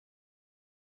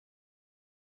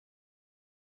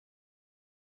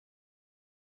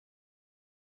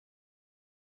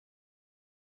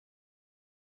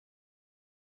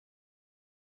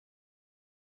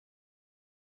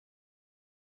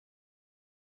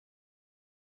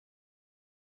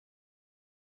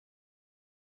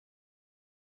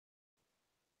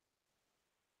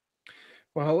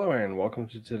Well, hello and welcome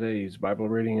to today's Bible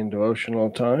reading and devotional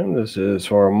time. This is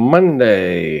for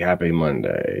Monday. Happy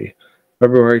Monday,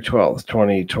 February 12th,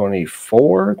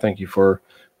 2024. Thank you for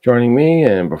joining me.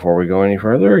 And before we go any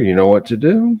further, you know what to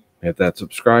do. Hit that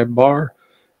subscribe bar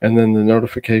and then the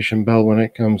notification bell when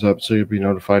it comes up so you'll be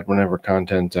notified whenever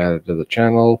content's added to the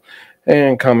channel.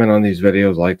 And comment on these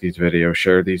videos, like these videos,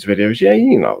 share these videos. Yeah,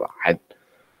 you know that.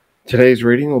 Today's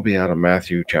reading will be out of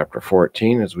Matthew chapter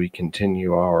 14 as we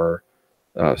continue our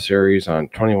series on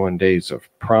 21 Days of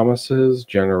Promises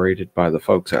generated by the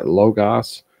folks at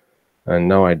Logos. And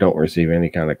no, I don't receive any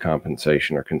kind of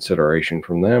compensation or consideration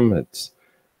from them. It's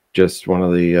just one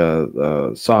of the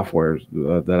softwares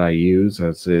that I use,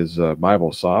 as is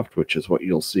BibleSoft, which is what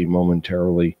you'll see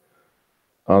momentarily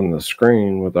on the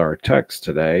screen with our text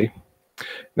today.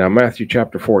 Now, Matthew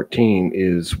chapter 14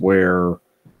 is where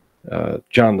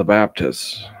John the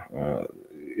Baptist,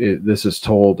 this is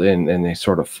told in a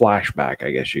sort of flashback,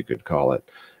 I guess you could call it,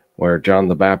 where John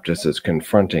the Baptist is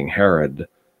confronting Herod,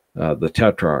 the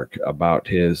Tetrarch, about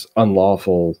his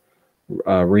unlawful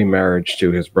remarriage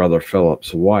to his brother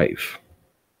Philip's wife.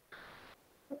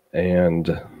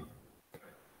 And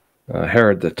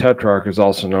Herod the Tetrarch is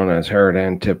also known as Herod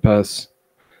Antipas.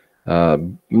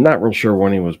 Not real sure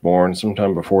when he was born,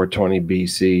 sometime before 20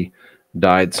 BC,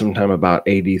 died sometime about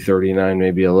AD 39,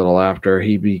 maybe a little after.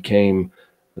 He became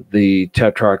the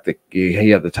Tetrarch. He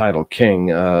had the title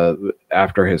king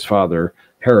after his father,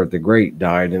 Herod the Great,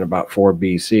 died in about 4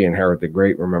 BC, and Herod the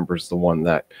Great, remembers, the one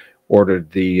that ordered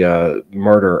the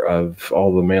murder of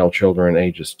all the male children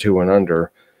ages 2 and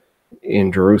under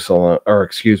in Jerusalem, or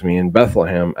excuse me, in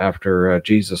Bethlehem after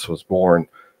Jesus was born.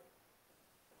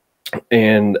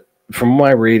 And from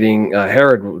my reading,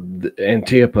 Herod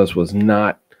Antipas was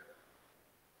not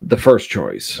the first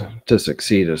choice to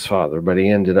succeed his father, but he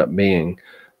ended up being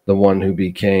the one who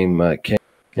became king.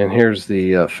 And here's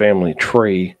the family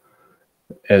tree.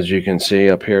 As you can see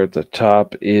up here at the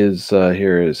top is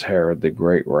here is Herod the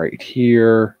Great right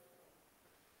here,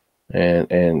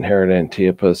 and Herod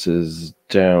Antipas is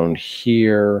down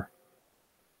here.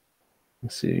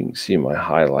 Let's see, you can see my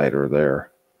highlighter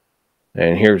there.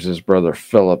 And here's his brother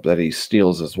Philip that he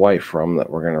steals his wife from,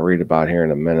 that we're going to read about here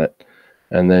in a minute.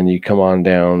 And then you come on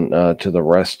down to the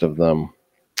rest of them.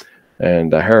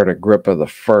 And Herod Agrippa the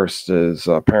First is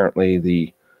apparently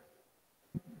the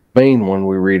main one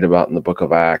we read about in the book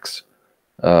of Acts.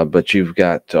 But you've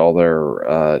got all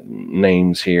their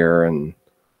names here, and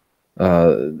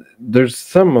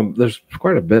there's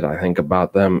quite a bit, I think,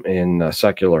 about them in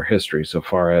secular history so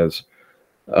far as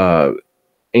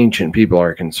ancient people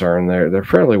are concerned. They're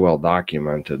fairly well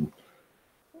documented.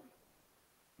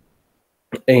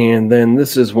 And then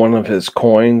this is one of his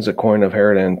coins, a coin of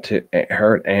Herod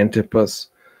Antipas.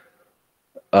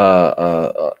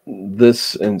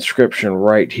 This inscription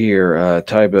right here,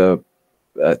 Tibe,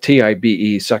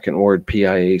 second word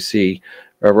Piac,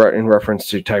 in reference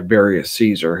to Tiberius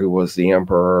Caesar, who was the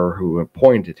emperor who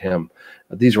appointed him.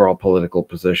 These were all political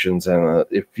positions, and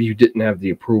if you didn't have the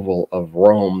approval of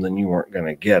Rome, then you weren't going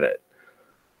to get it.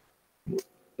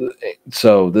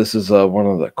 So this is one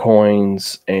of the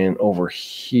coins, and over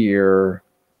here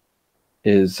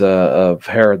is of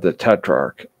Herod the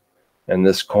Tetrarch. And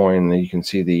this coin, you can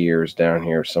see the years down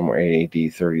here, somewhere AD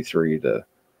 33 to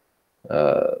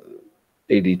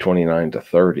AD 29 to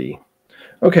 30.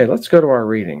 Okay, let's go to our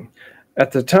reading.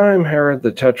 At the time, Herod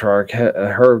the Tetrarch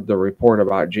heard the report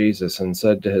about Jesus and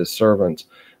said to his servants,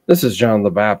 "This is John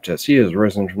the Baptist. He is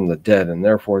risen from the dead, and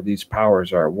therefore these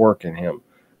powers are at work in him."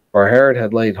 For Herod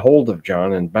had laid hold of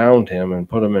John and bound him and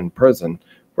put him in prison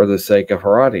for the sake of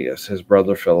Herodias, his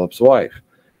brother Philip's wife,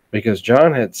 because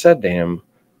John had said to him,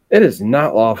 "It is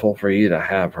not lawful for you to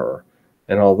have her."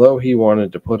 And although he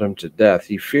wanted to put him to death,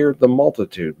 he feared the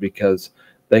multitude, because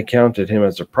they counted him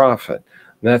as a prophet.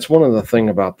 And that's one of the things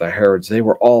about the Herods. They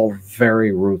were all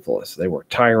very ruthless. They were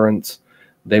tyrants.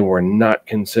 They were not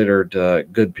considered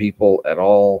good people at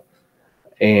all.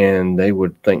 And they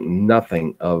would think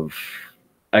nothing of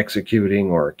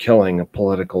executing or killing a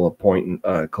political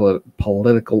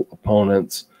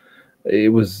opponents.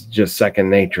 It was just second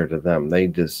nature to them. They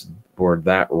just were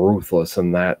that ruthless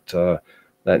and that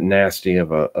nasty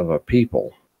of a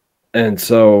people. And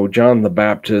so John the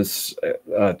Baptist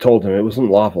told him it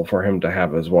wasn't lawful for him to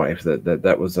have his wife.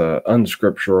 That was a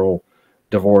unscriptural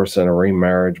divorce and a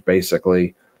remarriage,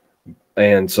 basically.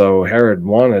 And so Herod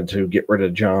wanted to get rid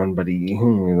of John, but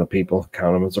the people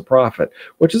count him as a prophet,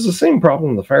 which is the same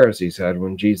problem the Pharisees had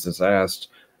when Jesus asked,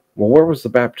 "Well, where was the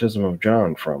baptism of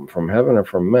John from heaven or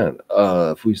from men?"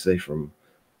 If we say from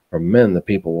men, the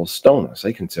people will stone us.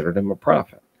 They considered him a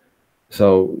prophet.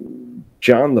 So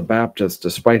John the Baptist,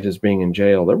 despite his being in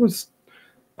jail, there was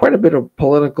quite a bit of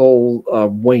political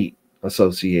weight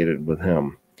associated with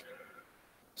him.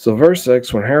 So verse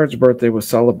 6, when Herod's birthday was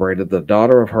celebrated, the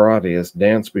daughter of Herodias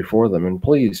danced before them and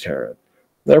pleased Herod.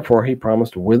 Therefore he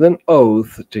promised with an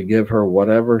oath to give her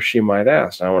whatever she might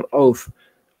ask. Now an oath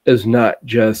is not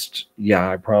just, yeah,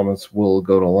 I promise we'll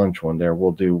go to lunch one day, or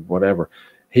we'll do whatever.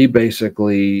 He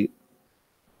basically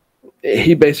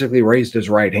raised his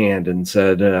right hand and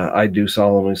said, I do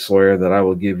solemnly swear that I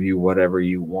will give you whatever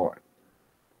you want.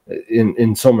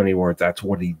 In so many words, that's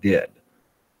what he did.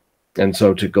 And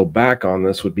so to go back on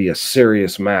this would be a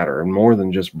serious matter, and more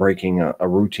than just breaking a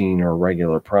routine or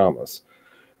regular promise.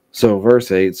 So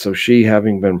verse 8, so she,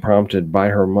 having been prompted by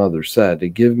her mother, said, to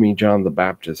give me John the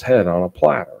Baptist's head on a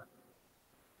platter.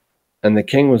 And the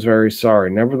king was very sorry.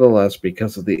 Nevertheless,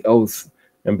 because of the oath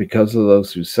and because of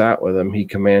those who sat with him, he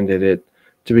commanded it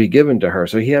to be given to her.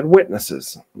 So he had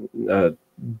witnesses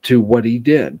to what he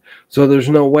did. So there's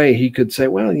no way he could say,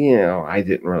 well, I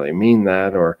didn't really mean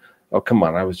that, or, oh, come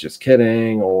on, I was just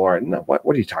kidding, or, no, what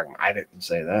are you talking about? I didn't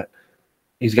say that.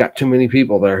 He's got too many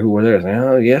people there who were there saying,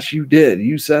 oh, yes, you did.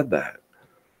 You said that.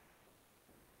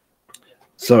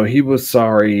 So he was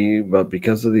sorry, but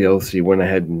because of the oaths, he went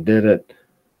ahead and did it.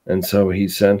 And so he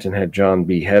sent and had John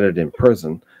beheaded in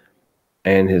prison.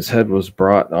 And his head was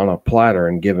brought on a platter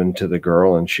and given to the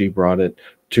girl, and she brought it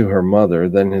to her mother.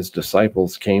 Then his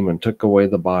disciples came and took away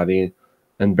the body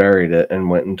and buried it and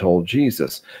went and told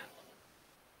Jesus.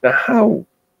 Now,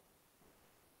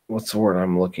 what's the word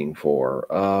I'm looking for?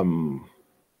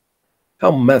 How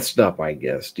messed up, I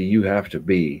guess, do you have to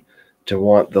be to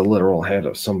want the literal head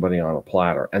of somebody on a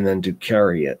platter and then to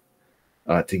carry it,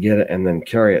 to get it and then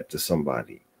carry it to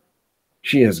somebody?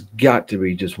 She has got to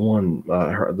be just one,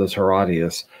 this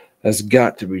Herodias has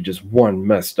got to be just one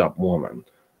messed up woman.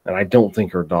 And I don't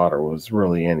think her daughter was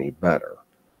really any better.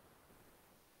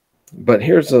 But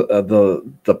here's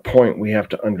the point we have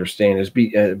to understand is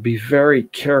be very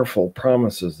careful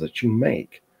promises that you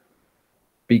make,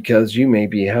 because you may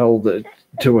be held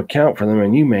to account for them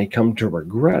and you may come to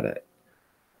regret it.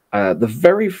 The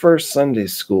very first Sunday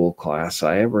school class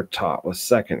I ever taught was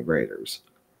second graders.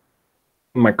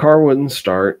 My car wouldn't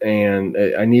start and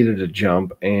I needed a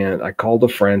jump, and I called a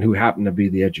friend who happened to be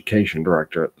the education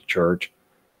director at the church.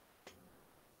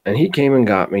 And he came and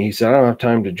got me. He said, I don't have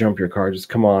time to jump your car. Just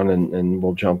come on and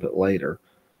we'll jump it later.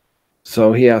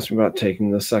 So he asked me about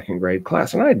taking the second grade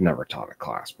class, and I had never taught a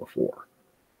class before.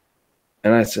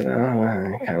 And I said,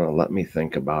 kind of let me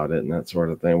think about it and that sort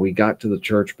of thing. We got to the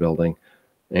church building,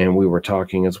 and we were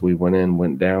talking as we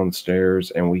went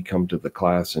downstairs, and we come to the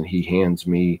class, and he hands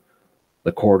me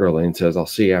the quarterly and says, I'll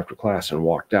see you after class, and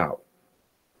walked out.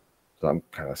 So I'm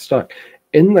kind of stuck.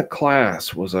 In the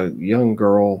class was a young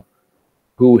girl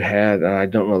who had, and I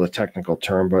don't know the technical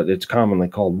term, but it's commonly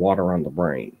called water on the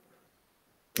brain.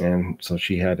 And so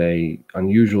she had a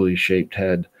unusually shaped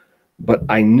head. But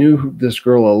I knew this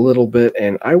girl a little bit,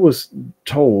 and I was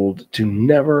told to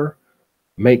never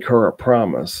make her a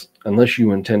promise unless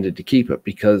you intended to keep it,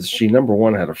 because she, number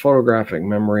one, had a photographic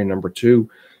memory. Number two,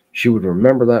 she would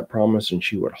remember that promise and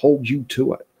she would hold you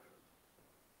to it.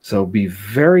 So be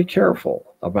very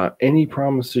careful about any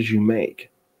promises you make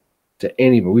to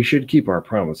anybody. We should keep our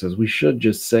promises. We should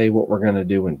just say what we're going to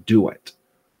do and do it.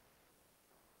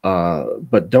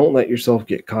 But don't let yourself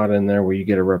get caught in there where you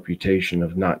get a reputation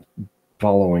of not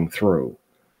following through.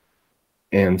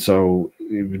 And so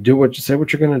do what you say,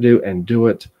 what you're going to do, and do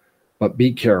it, but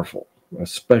be careful,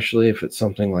 especially if it's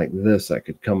something like this that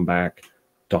could come back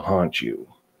to haunt you.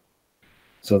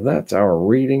 So that's our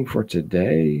reading for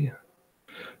today.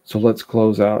 So let's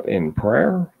close out in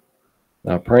prayer.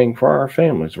 Praying for our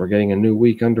families. We're getting a new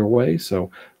week underway,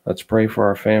 so let's pray for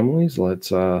our families.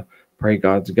 Let's pray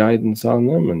God's guidance on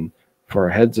them, and for our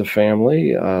heads of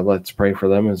family, let's pray for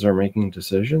them as they're making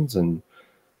decisions and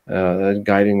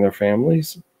guiding their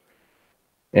families,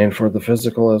 and for the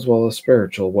physical as well as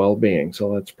spiritual well-being. So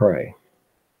let's pray.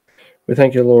 We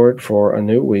thank you, Lord, for a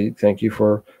new week. Thank you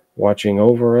for watching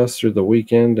over us through the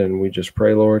weekend, and we just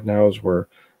pray, Lord, now as we're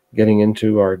getting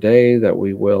into our day, that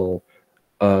we will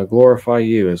glorify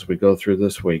you as we go through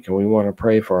this week. And we want to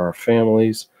pray for our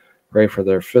families, pray for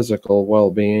their physical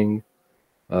well-being.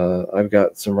 I've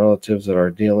got some relatives that are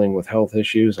dealing with health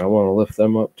issues. I want to lift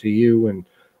them up to you and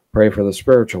pray for the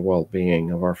spiritual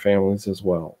well-being of our families as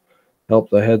well. Help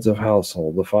the heads of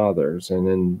household, the fathers, and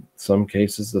in some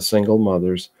cases, the single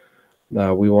mothers.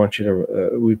 We want you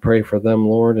to, we pray for them,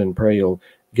 Lord, and pray you'll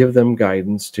give them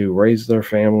guidance to raise their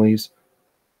families.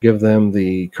 Give them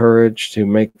the courage to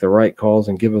make the right calls,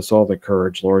 and give us all the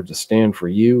courage, Lord, to stand for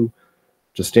you,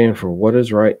 to stand for what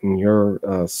is right in your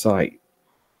sight.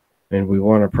 And we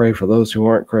want to pray for those who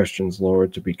aren't Christians,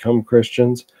 Lord, to become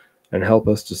Christians and help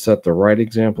us to set the right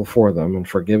example for them and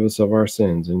forgive us of our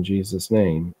sins. In Jesus'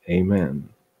 name, amen.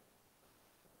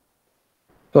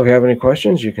 So if you have any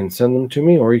questions, you can send them to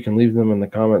me or you can leave them in the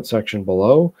comment section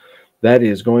below. That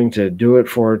is going to do it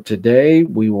for today.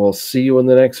 We will see you in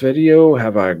the next video.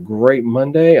 Have a great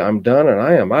Monday. I'm done and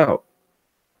I am out.